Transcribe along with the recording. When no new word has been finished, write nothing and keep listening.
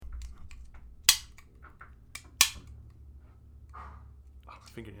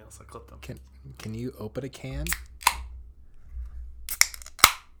fingernails. I clipped them. Can you open a can?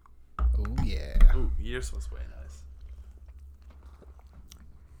 Oh yeah. Ooh, yours was way nice.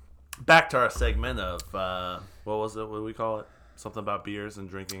 Back to our segment of what was it? What do we call it? Something about beers and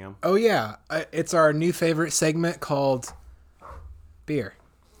drinking them. Oh yeah, it's our new favorite segment called beer.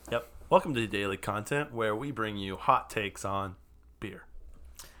 Yep. Welcome to Daily Content, where we bring you hot takes on beer.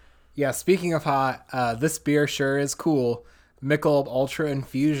 Yeah, speaking of hot, this beer sure is cool. Michelob Ultra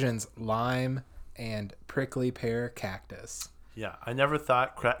Infusions Lime and Prickly Pear Cactus. Yeah, I never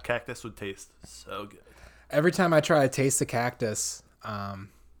thought cactus would taste so good. Every time I try to taste the cactus, I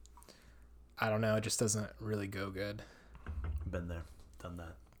don't know, it just doesn't really go good. Been there, done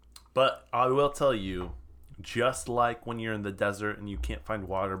that. But I will tell you, just like when you're in the desert and you can't find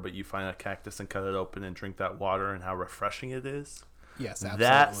water, but you find a cactus and cut it open and drink that water and how refreshing it is. Yes, absolutely.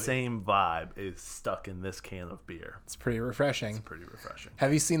 That same vibe is stuck in this can of beer. It's pretty refreshing. It's pretty refreshing.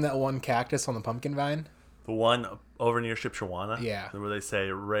 Have you seen that one cactus on the pumpkin vine? The one over near Shipshawana? Yeah. Where they say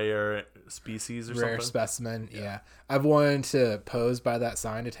rare species or something? Rare specimen, yeah. I've wanted to pose by that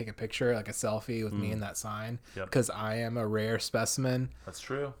sign to take a picture, like a selfie with me and that sign, because I am a rare specimen. That's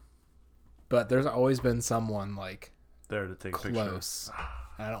true. But there's always been someone, like, there to take close. a picture.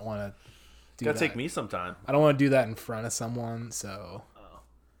 And I don't want to do Gotta that. take me sometime. I don't want to do that in front of someone, so...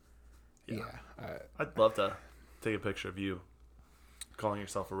 Yeah. Yeah. I'd love to take a picture of you calling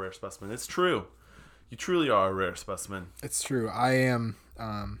yourself a rare specimen. It's true. You truly are a rare specimen. It's true. I am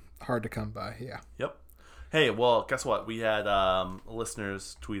hard to come by, yeah. Yep. Hey, well, guess what? We had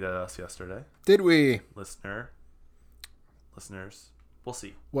listeners tweet at us yesterday. Did we? Listeners. We'll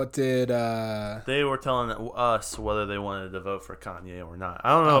see. What did... They were telling us whether they wanted to vote for Kanye or not. I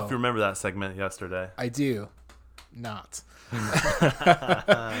don't know if you remember that segment yesterday. I do. Not.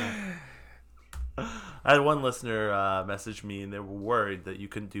 I had one listener message me, and they were worried that you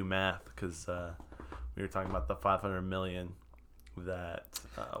couldn't do math because we were talking about the $500 million that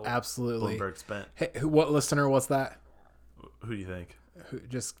Absolutely. Bloomberg spent. Hey, what listener was that? Who do you think?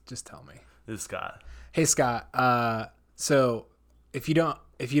 Just tell me. This is Scott. Hey Scott. So if you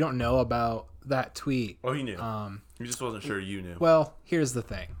don't know about that tweet, Oh, he knew. He just wasn't sure you knew. well, here's the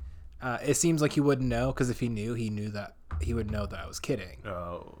thing. It seems like he wouldn't know because if he knew that he would know that I was kidding.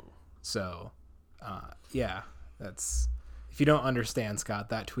 Oh. So, yeah, that's if you don't understand, Scott,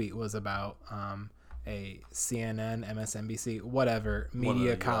 that tweet was about a CNN, MSNBC, whatever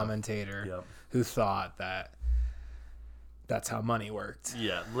media commentator who thought that that's how money worked.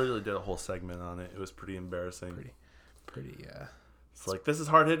 Yeah, literally did a whole segment on it. It was pretty embarrassing. Pretty. It's like, this is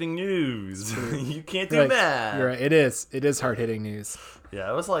hard-hitting news. You can't do You're right. that. You're right. It is hard-hitting news.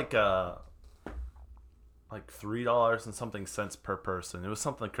 Yeah, it was like $3 and something cents per person. It was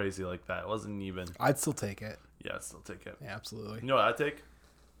something crazy like that. It wasn't even. I'd still take it. Yeah, I'd still take it. Yeah, absolutely. You know what I'd take?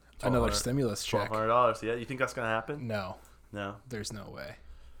 Another stimulus check. $1,200. Yeah, you think that's gonna happen? No, No. there's no way.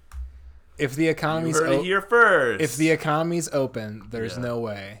 If the economy's You heard it here first. if the economy's open, there's no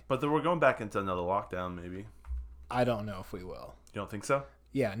way. But then we're going back into another lockdown, maybe. I don't know if we will. You don't think so?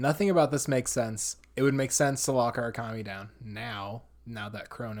 Yeah, nothing about this makes sense. It would make sense to lock our economy down now that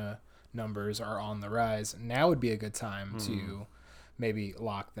Corona numbers are on the rise. Now would be a good time to maybe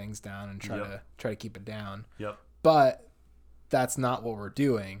lock things down and try to keep it down. Yep. But that's not what we're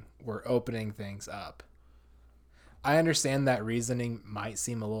doing. We're opening things up. I understand that reasoning might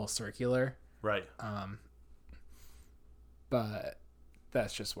seem a little circular, Right. but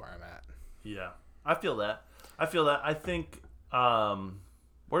that's just where I'm at. Yeah. I feel that. I think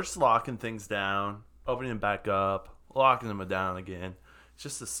we're just locking things down, opening them back up, locking them down again. It's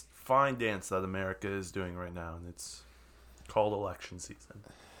just this fine dance that America is doing right now, and it's called election season.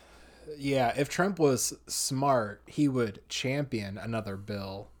 Yeah, if Trump was smart, he would champion another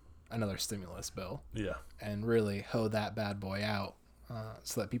stimulus bill. Yeah. And really hoe that bad boy out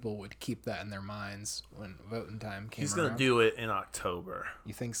so that people would keep that in their minds when voting time came He's around. going to do it in October.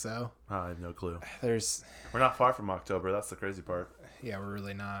 You think so? I have no clue. We're not far from October. That's the crazy part. Yeah, we're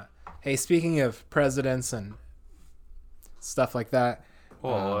really not. Hey, speaking of presidents and stuff like that.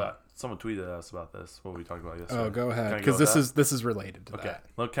 Someone tweeted us about this. What we talked about yesterday. Oh, go ahead, Can I because go with this is related to that? Okay.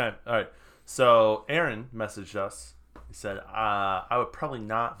 that. Okay. All right. So Aaron messaged us. He said, "I would probably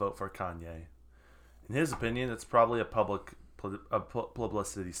not vote for Kanye. In his opinion, it's probably a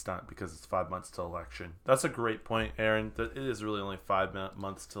publicity stunt because it's 5 months till election." That's a great point, Aaron. It is really only 5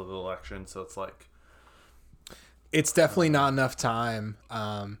 months till the election, so it's like it's definitely not enough time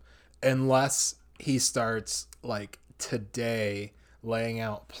unless he starts like today laying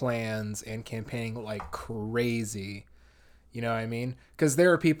out plans and campaigning like crazy. You know what I mean? Because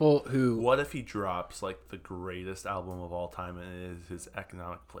there are people who... What if he drops like the greatest album of all time, and it is his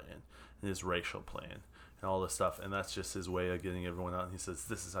economic plan and his racial plan and all this stuff, and that's just his way of getting everyone out, and he says,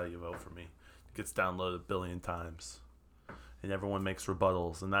 this is how you vote for me. It gets downloaded a billion times, and everyone makes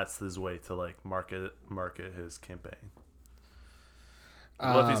rebuttals, and that's his way to like market his campaign.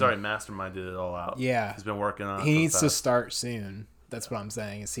 What if he's already masterminded it all out? Yeah. He's been working on it. He needs to start soon. That's what I'm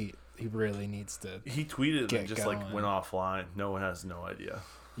saying, is he really needs to... He tweeted and just like went offline. No one has no idea.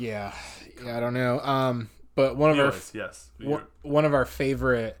 Yeah, I don't know. But one of our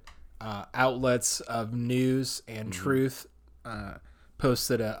favorite outlets of news and truth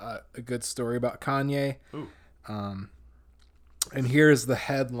posted a good story about Kanye. Ooh. And here's the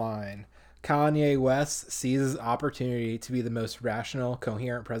headline: Kanye West seizes opportunity to be the most rational,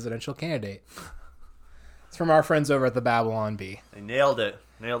 coherent presidential candidate. It's from our friends over at the Babylon Bee. They nailed it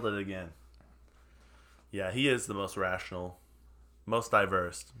again. Yeah, he is the most rational, most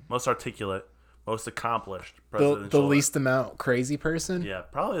diverse, most articulate, most accomplished presidential. The least amount crazy person? Yeah,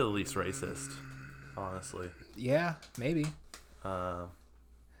 probably the least racist, honestly. Yeah, maybe.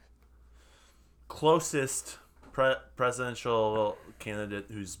 Closest presidential candidate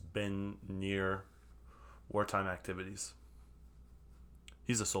who's been near wartime activities.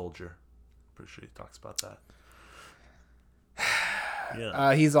 He's a soldier. Pretty sure he talks about that.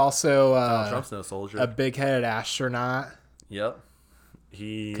 Yeah. He's also Trump's no soldier. A big-headed astronaut. Yep.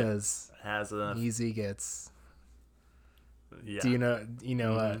 He has a easy gets. Yeah. Do you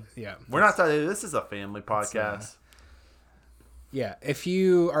know? Yeah. We're not talking. This is a family podcast. Yeah. If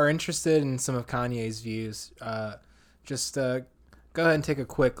you are interested in some of Kanye's views, just go ahead and take a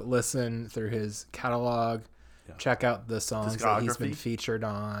quick listen through his catalog. Yeah. Check out the songs that he's been featured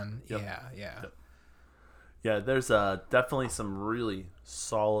on. Yep. Yeah. Yep. Yeah, there's definitely some really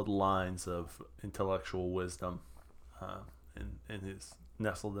solid lines of intellectual wisdom in his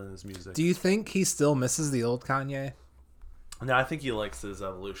nestled in his music. Do you think he still misses the old Kanye? No, I think he likes his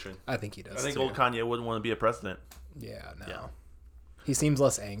evolution. I think he does. I think old Kanye wouldn't want to be a president. Yeah, no. Yeah. He seems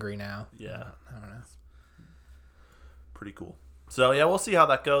less angry now. Yeah. I don't know. Pretty cool. So, yeah, we'll see how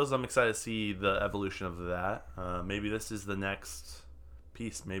that goes. I'm excited to see the evolution of that. Maybe this is the next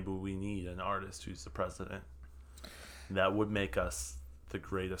piece. Maybe we need an artist who's the president. That would make us the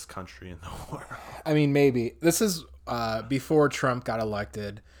greatest country in the world. I mean, maybe. This is before Trump got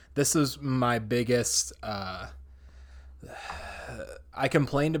elected. This was my biggest... I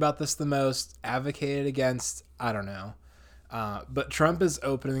complained about this the most, advocated against, I don't know. But Trump is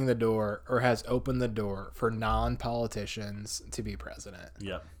opening the door, or has opened the door, for non-politicians to be president.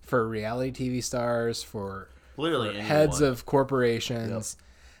 Yep. For reality TV stars, for literally heads of corporations. Yep.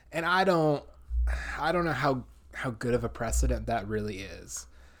 And I don't know how good of a precedent that really is.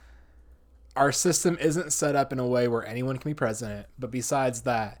 Our system isn't set up in a way where anyone can be president, but besides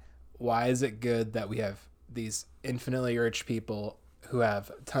that, why is it good that we have these infinitely rich people who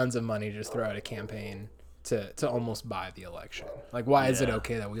have tons of money to just throw out a campaign to almost buy the election? Like, why is it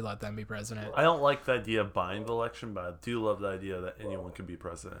okay that we let them be president? I don't like the idea of buying the election, but I do love the idea that anyone can be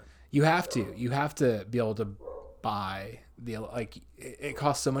president. You have to be able to buy it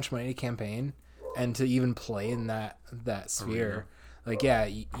costs so much money to campaign and to even play in that sphere. Like, yeah,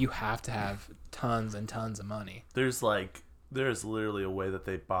 you have to have tons and tons of money. There's literally a way that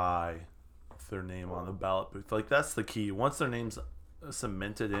they buy their name on the ballot booth. Like, that's the key. Once their name's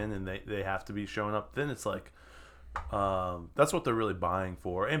cemented in and they have to be showing up, then it's like that's what they're really buying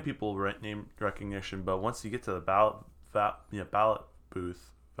for. And people name recognition. But once you get to the ballot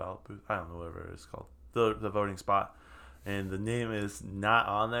booth, I don't know whatever it is called, the voting spot, and the name is not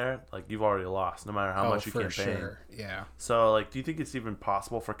on there, like, you've already lost, no matter how much you campaign. Sure. Yeah. So, like, do you think it's even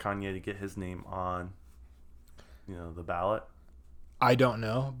possible for Kanye to get his name on, the ballot? I don't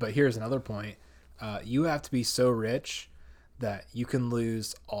know, but here's another point. You have to be so rich that you can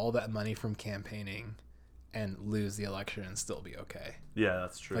lose all that money from campaigning and lose the election and still be okay. Yeah,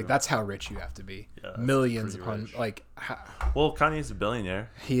 that's true. Like, that's how rich you have to be. Yeah, millions upon rich. Like. Well, Kanye's a billionaire.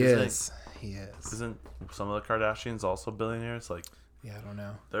 He is. He is. Isn't some of the Kardashians also billionaires? Like, yeah, I don't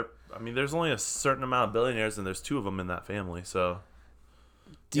know. There's only a certain amount of billionaires, and there's 2 of them in that family. So,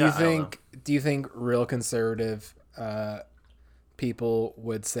 do you think real conservative people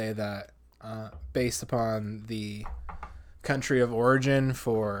would say that based upon the country of origin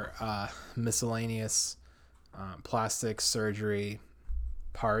for miscellaneous plastic surgery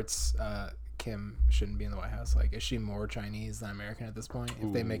parts, Kim shouldn't be in the White House? Like, is she more Chinese than American at this point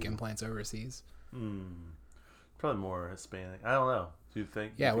if they make implants overseas? Probably more Hispanic. I don't know. Do you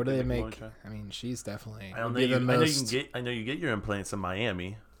think? Yeah, what do they make? I mean, she's definitely. I know you get your implants in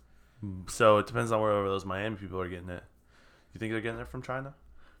Miami, so it depends on wherever those Miami people are getting it. You think they're getting it from China?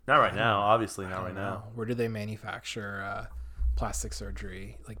 Not right now, obviously not right now. Where do they manufacture plastic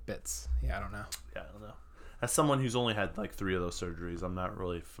surgery like bits? Yeah, I don't know. Yeah, I don't know. As someone who's only had like 3 of those surgeries, I'm not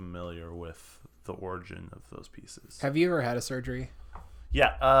really familiar with the origin of those pieces. Have you ever had a surgery?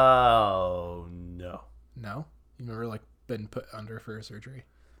 Yeah. Oh, no. No? You never like been put under for a surgery?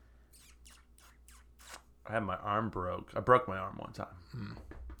 I had my arm broke. I broke my arm one time.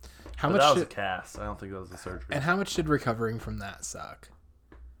 How but much? That was a cast. I don't think that was a surgery. And how much did recovering from that suck?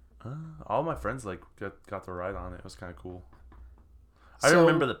 All my friends like got to ride on it. It was kind of cool. So, I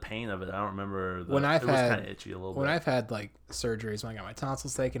remember the pain of it. I don't remember it was kind of itchy a little bit. When I've had like surgeries, when I got my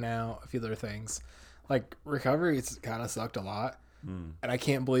tonsils taken out, a few other things, like recovery, it's kind of sucked a lot. And I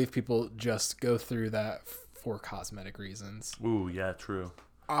can't believe people just go through that for cosmetic reasons. Ooh, yeah, true.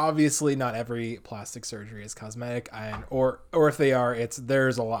 Obviously, not every plastic surgery is cosmetic, or if they are,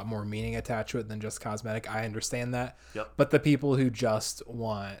 there's a lot more meaning attached to it than just cosmetic. I understand that. Yep. But the people who just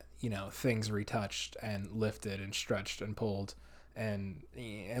want, things retouched and lifted and stretched and pulled and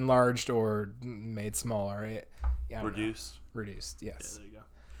enlarged or made smaller, Reduced. Reduced, yes. Yeah, there you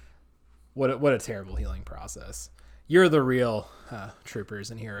go. What a terrible healing process. You're the real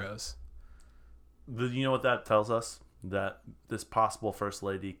troopers and heroes. You know what that tells us? That this possible first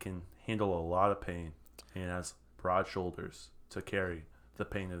lady can handle a lot of pain and has broad shoulders to carry the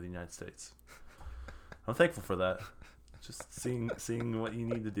pain of the United States. I'm thankful for that. Just seeing what you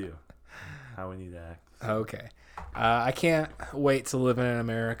need to do, how we need to act. Okay. I can't wait to live in an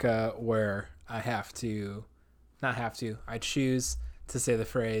America where I choose to say the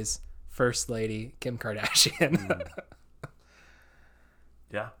phrase First Lady Kim Kardashian.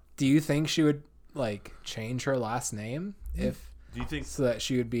 Yeah. Do you think she would change her last name Do you think so that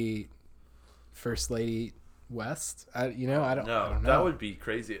she would be First Lady West? I don't know. That would be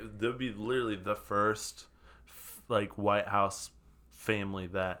crazy. That would be literally the first White House family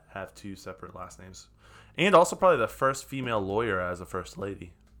that have 2 separate last names, and also probably the first female lawyer as a first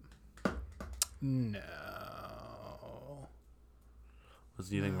lady. No.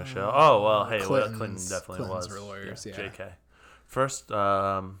 Do you think Michelle? Oh well, hey, Clinton definitely Clintons was. Were lawyers, yeah. JK. First,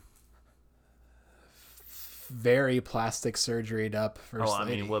 very plastic surgeryed up first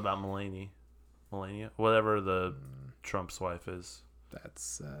lady. I mean, what about Melania? Whatever the Trump's wife is.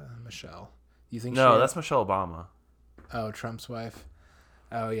 That's Michelle. You think? No, that's Michelle Obama. Oh, Trump's wife.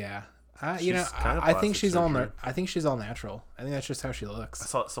 Oh yeah. I think she's I think she's all natural. I think that's just how she looks. I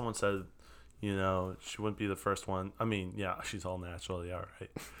saw someone said, she wouldn't be the first one. I mean, yeah, she's all natural. Yeah,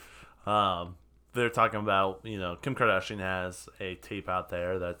 right. They're talking about, Kim Kardashian has a tape out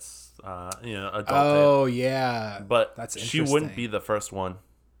there that's, adult tape. Oh, yeah. But that's she wouldn't be the first one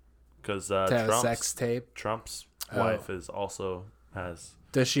because Trump's sex tape. Trump's wife has.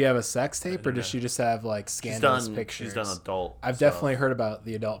 Does she have a sex tape, or does she just have scandalous pictures? She's done adult. I've definitely heard about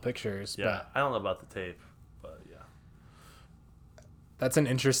the adult pictures. Yeah, but I don't know about the tape, but yeah. That's an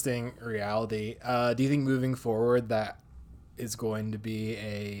interesting reality. Do you think moving forward that is going to be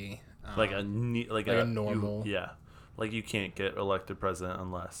a normal? You can't get elected president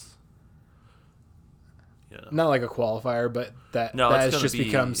unless. Not like a qualifier, but that has just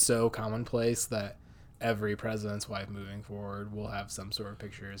become so commonplace that every president's wife moving forward will have some sort of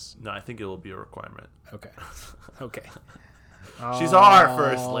pictures. No, I think it will be a requirement. Okay. She's our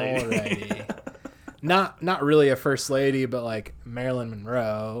first lady. Not really a first lady, but Marilyn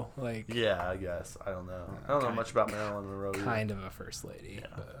Monroe. Yeah, I guess. I don't know. I don't know much about Marilyn Monroe. Kind of a first lady,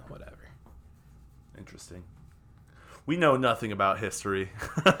 but whatever. Interesting. We know nothing about history.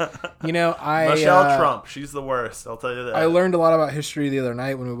 Michelle Trump, she's the worst. I'll tell you that. I learned a lot about history the other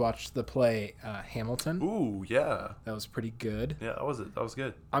night when we watched the play Hamilton. Ooh, yeah. That was pretty good. Yeah, that was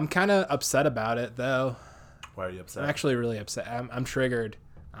good. I'm kind of upset about it, though. Why are you upset? I'm actually really upset. I'm triggered.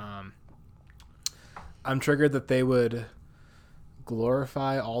 I'm triggered that they would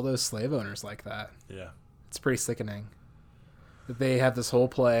glorify all those slave owners like that. Yeah. It's pretty sickening. That they have this whole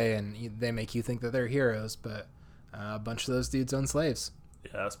play and they make you think that they're heroes, but a bunch of those dudes own slaves.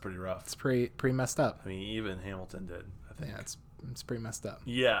 Yeah, that's pretty rough. It's pretty messed up. I mean, even Hamilton did, I think. Yeah, it's pretty messed up.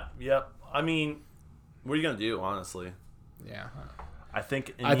 Yeah, yep. I mean, what are you going to do, honestly? Yeah. I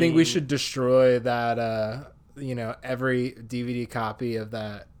think we should destroy that, every DVD copy of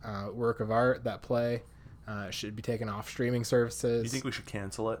that work of art, that play, should be taken off streaming services. You think we should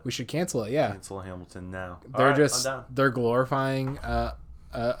cancel it? We should cancel it, yeah. Cancel Hamilton now. They're glorifying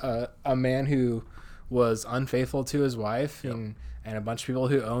a man who was unfaithful to his wife and a bunch of people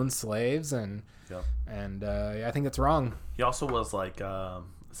who owned slaves and I think that's wrong. He also was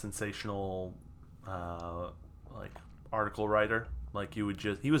sensational article writer. He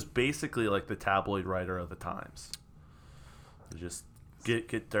was basically the tabloid writer of the Times. Just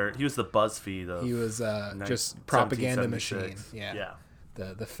get dirt. He was the BuzzFeed of. He was just propaganda machine. Yeah.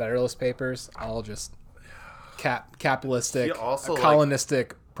 The Federalist Papers, all just capitalistic,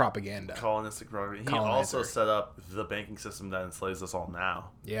 colonistic propaganda. Colonistic propaganda. He also set up the banking system that enslaves us all now.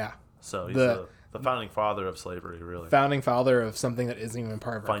 Yeah. So he's the founding father of slavery, really. Founding father of something that isn't even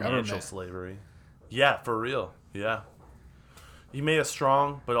part of our government. Financial slavery. Yeah, for real. Yeah. He made us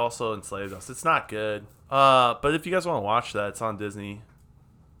strong, but also enslaved us. It's not good. But if you guys want to watch that, it's on Disney.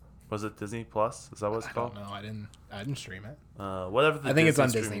 Was it Disney Plus? Is that what it's called? No, I didn't stream it. Whatever. I think it's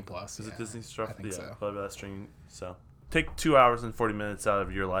on Disney Plus. Is it Disney stuff? I think so. Whatever that streaming. So take 2 hours and 40 minutes out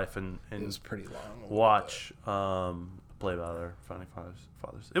of your life and it was pretty long. Watch Play by Our Founding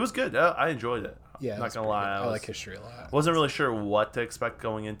Fathers. It was good. I enjoyed it. Yeah, not gonna lie. I like history a lot. Wasn't really sure what to expect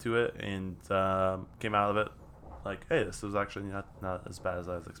going into it, and came out of it like, hey, this was actually not as bad as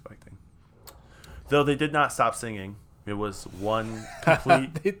I was expecting. Though they did not stop singing. It was one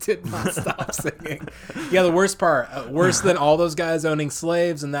complete. They did not stop singing. Yeah, the worst part, worse than all those guys owning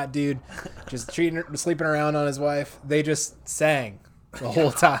slaves and that dude just sleeping around on his wife. They just sang the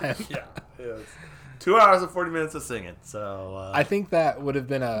whole time. Yeah. 2 hours and 40 minutes of singing. So I think that would have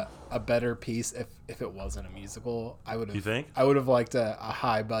been a better piece if it wasn't a musical. I would have. You think? I would have liked a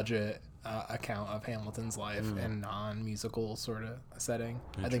high budget account of Hamilton's life in non-musical sort of setting.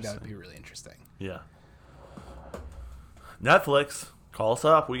 I think that would be really interesting. Yeah. Netflix, call us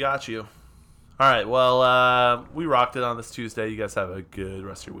up. We got you. All right. Well, we rocked it on this Tuesday. You guys have a good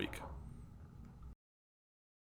rest of your week.